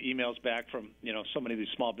some of the emails back from so many of these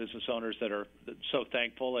small business owners that are so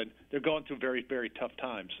thankful, and they're going through very, very tough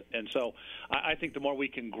times. And so I think the more we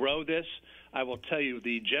can grow this, I will tell you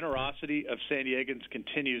the generosity of San Diegans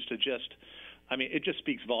continues to it just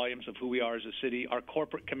speaks volumes of who we are as a city. Our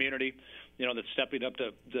corporate community, that's stepping up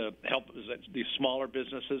to help these smaller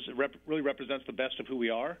businesses, really represents the best of who we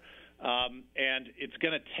are. And it's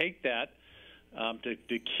going to take that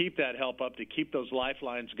to keep that help up, to keep those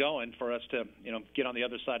lifelines going for us to, get on the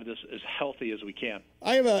other side of this as healthy as we can.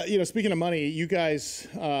 I have speaking of money, you guys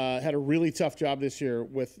had a really tough job this year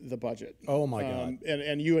with the budget. Oh my God.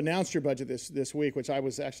 And you announced your budget this week, which I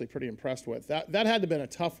was actually pretty impressed with. That had to have been a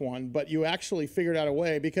tough one, but you actually figured out a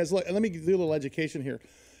way, because look, let me do a little education here.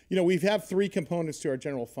 We have three components to our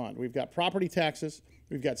general fund. We've got property taxes,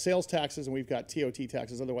 we've got sales taxes, and we've got TOT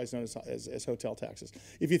taxes, otherwise known as hotel taxes.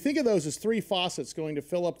 If you think of those as three faucets going to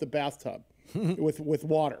fill up the bathtub with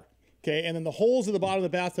water, okay, and then the holes at the bottom of the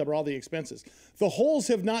bathtub are all the expenses. The holes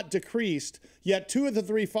have not decreased, yet two of the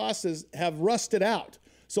three faucets have rusted out.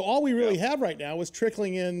 So all we really have right now is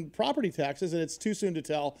trickling in property taxes, and it's too soon to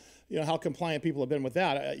tell, how compliant people have been with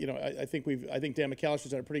that. I think Dan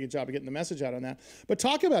McAllister's done a pretty good job of getting the message out on that. But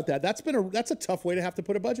talk about that. That's a tough way to have to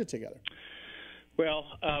put a budget together. Well,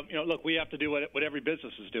 look, we have to do what every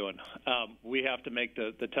business is doing. We have to make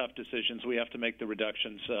the tough decisions. We have to make the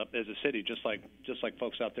reductions as a city, just like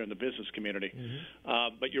folks out there in the business community.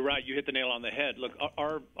 Mm-hmm. But you're right. You hit the nail on the head. Look,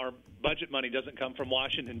 our budget money doesn't come from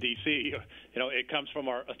Washington, D.C. It comes from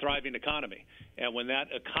a thriving economy. And when that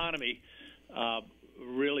economy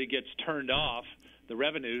really gets turned off, the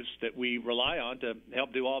revenues that we rely on to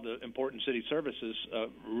help do all the important city services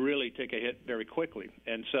really take a hit very quickly.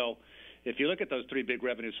 And so if you look at those three big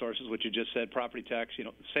revenue sources, which you just said, property tax,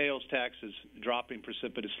 sales tax is dropping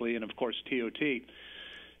precipitously, and of course TOT.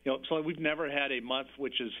 So we've never had a month,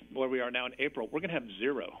 which is where we are now in April. We're going to have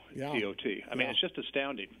zero TOT. I mean, it's just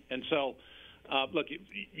astounding. And so, look,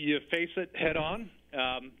 you face it head on.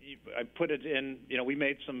 I put it in, we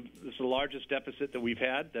made this is the largest deficit that we've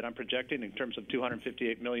had that I'm projecting in terms of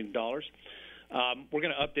 $258 million. We're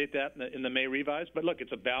going to update that in the May revise. But look,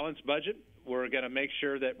 it's a balanced budget. We're going to make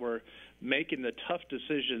sure that we're making the tough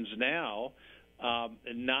decisions now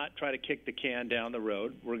and not try to kick the can down the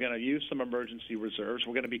road. We're going to use some emergency reserves.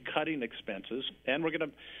 We're going to be cutting expenses. And we're going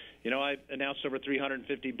to, I announced over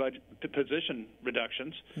 350 position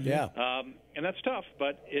reductions. Yeah. And that's tough,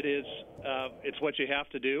 but it's what you have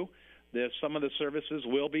to do. Some of the services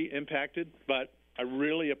will be impacted, but I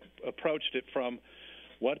really approached it from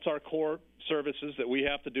what's our core services that we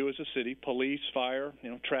have to do as a city: police, fire,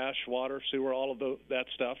 trash, water, sewer, all of that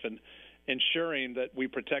stuff, and ensuring that we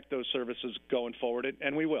protect those services going forward,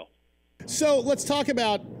 and we will. So let's talk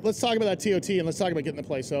about that TOT, and let's talk about getting the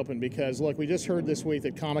place open, because look, we just heard this week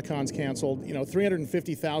that Comic-Con's canceled.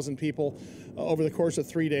 350,000 people over the course of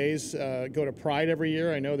 3 days go to Pride every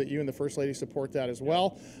year. I know that you and the First Lady support that as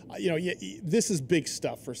well. This is big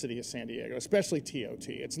stuff for City of San Diego, especially TOT.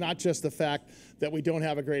 It's not just the fact that we don't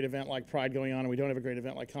have a great event like Pride going on and we don't have a great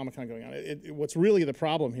event like Comic-Con going on. What's really the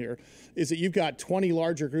problem here is that you've got 20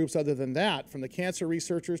 larger groups other than that, from the cancer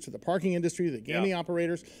researchers to the parking industry, the gaming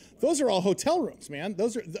operators. Those are all hotel rooms, man.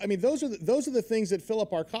 Those are the things that fill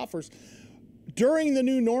up our coffers during the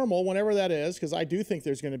new normal, whenever that is, because I do think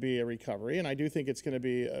there's going to be a recovery, and I do think it's going to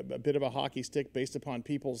be a bit of a hockey stick based upon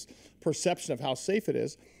people's perception of how safe it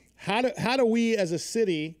is. How do we as a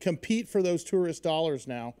city compete for those tourist dollars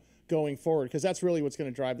now going forward? Because that's really what's going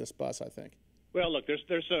to drive this bus, I think. Well, look,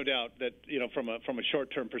 there's no doubt that from a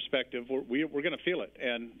short-term perspective, we're going to feel it,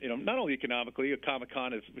 and not only economically,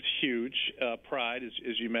 Comic-Con is huge, Pride,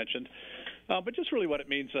 as you mentioned, But just really what it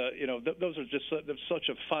means, those are just such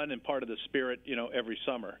a fun and part of the spirit, every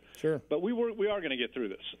summer. Sure. But we are going to get through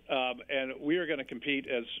this, and we are going to compete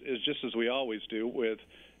as we always do with,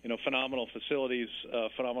 phenomenal facilities,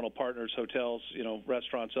 phenomenal partners, hotels,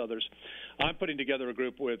 restaurants, others. I'm putting together a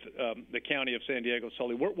group with the County of San Diego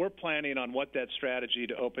solely. We're planning on what that strategy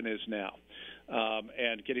to open is now,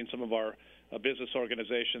 and getting some of our business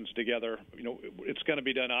organizations together. It's going to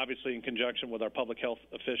be done obviously in conjunction with our public health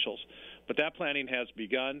officials, but that planning has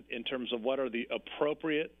begun in terms of what are the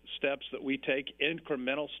appropriate steps that we take,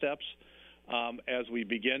 incremental steps, as we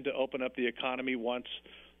begin to open up the economy once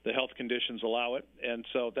the health conditions allow it. And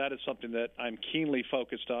so that is something that I'm keenly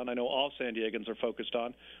focused on. I know all San Diegans are focused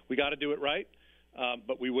on. We got to do it right,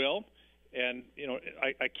 but we will. And,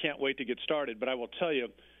 I can't wait to get started. But I will tell you,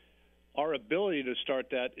 our ability to start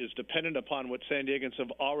that is dependent upon what San Diegans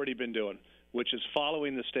have already been doing, which is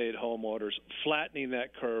following the stay-at-home orders, flattening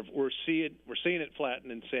that curve. We're seeing it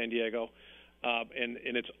flatten in San Diego, and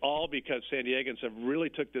it's all because San Diegans have really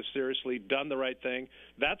took this seriously, done the right thing.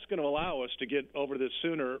 That's going to allow us to get over this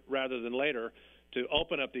sooner rather than later, to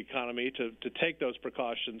open up the economy, to take those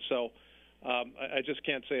precautions. So I just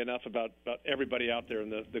can't say enough about everybody out there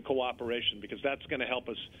and the cooperation, because that's going to help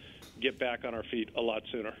us get back on our feet a lot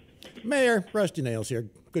sooner. Mayor, Rusty Nails here.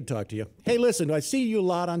 Good to talk to you. Hey, listen, I see you a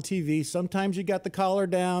lot on TV. Sometimes you got the collar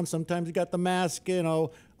down. Sometimes you got the mask,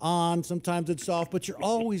 on. Sometimes it's off. But you're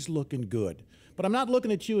always looking good. But I'm not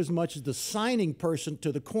looking at you as much as the signing person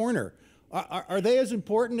to the corner. Are they as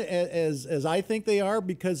important as I think they are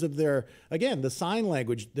because of their, again, the sign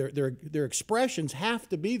language? Their expressions have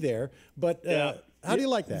to be there. But how do you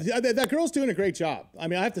like that? Yeah, that girl's doing a great job. I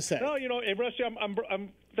mean, I have to say. No, hey, Rusty, I'm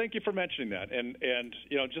thank you for mentioning that. And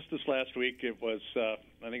just this last week, it was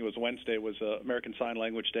I think it was Wednesday, was American Sign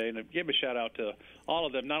Language Day, and I gave a shout out to all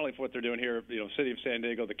of them, not only for what they're doing here, City of San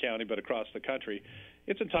Diego, the county, but across the country.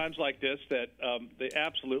 It's in times like this that they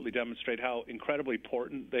absolutely demonstrate how incredibly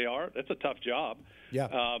important they are. It's a tough job,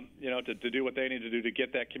 to do what they need to do to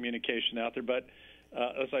get that communication out there. But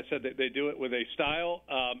as I said, they do it with a style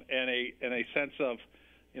and a sense of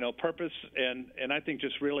purpose, and I think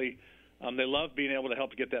just really they love being able to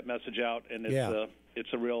help to get that message out, and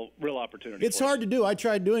it's a real opportunity. It's hard to do. I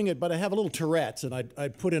tried doing it, but I have a little Tourette's, and I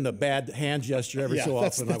put in a bad hand gesture every so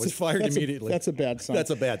often. I was fired immediately. That's a bad sign.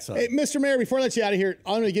 That's a bad sign. Hey, Mr. Mayor, before I let you out of here,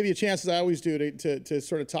 I'm going to give you a chance, as I always do, to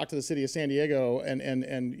sort of talk to the city of San Diego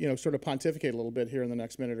and sort of pontificate a little bit here in the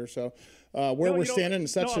next minute or so, where we're standing and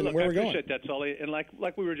such, and where we're going. I appreciate that, Sully. And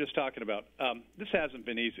like we were just talking about, this hasn't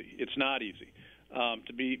been easy. It's not easy.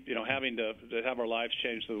 To be, having to have our lives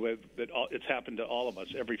changed the way that it's happened to all of us.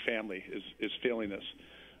 Every family is feeling this.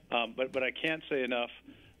 But I can't say enough.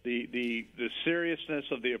 The seriousness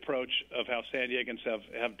of the approach of how San Diegans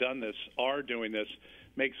have done this, are doing this,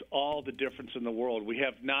 makes all the difference in the world. We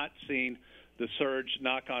have not seen the surge,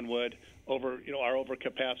 knock on wood, over our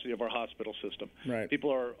overcapacity of our hospital system. Right.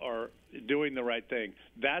 People are doing the right thing.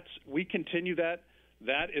 We continue that.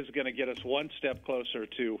 That is going to get us one step closer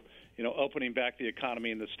to opening back the economy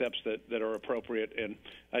and the steps that are appropriate. And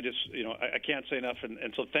I just, I can't say enough.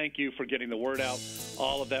 And so thank you for getting the word out,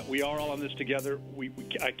 all of that. We are all on this together.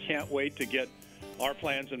 I can't wait to get our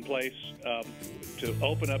plans in place to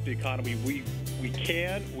open up the economy. We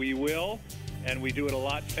can, we will, and we do it a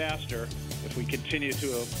lot faster if we continue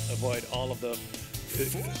to avoid all of the,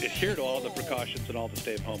 adhere to all the precautions and all the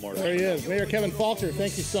stay-at-home orders. There he is. Mayor Kevin Falter,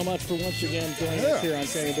 thank you so much for once again joining us here on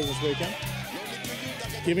San Diego Business Weekend.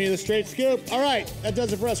 Giving you the straight scoop. All right, that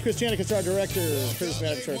does it for us. Chris Janicus, our director. Curtis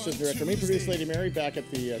Maddox, our assistant director. Me, producer Lady Mary, back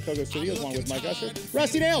at the Kogo Studios along with Mike Usher.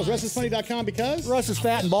 Rusty Nails, RussIsFunny.com because...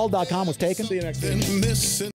 RussIsFatAndBald.com was taken. See you next week.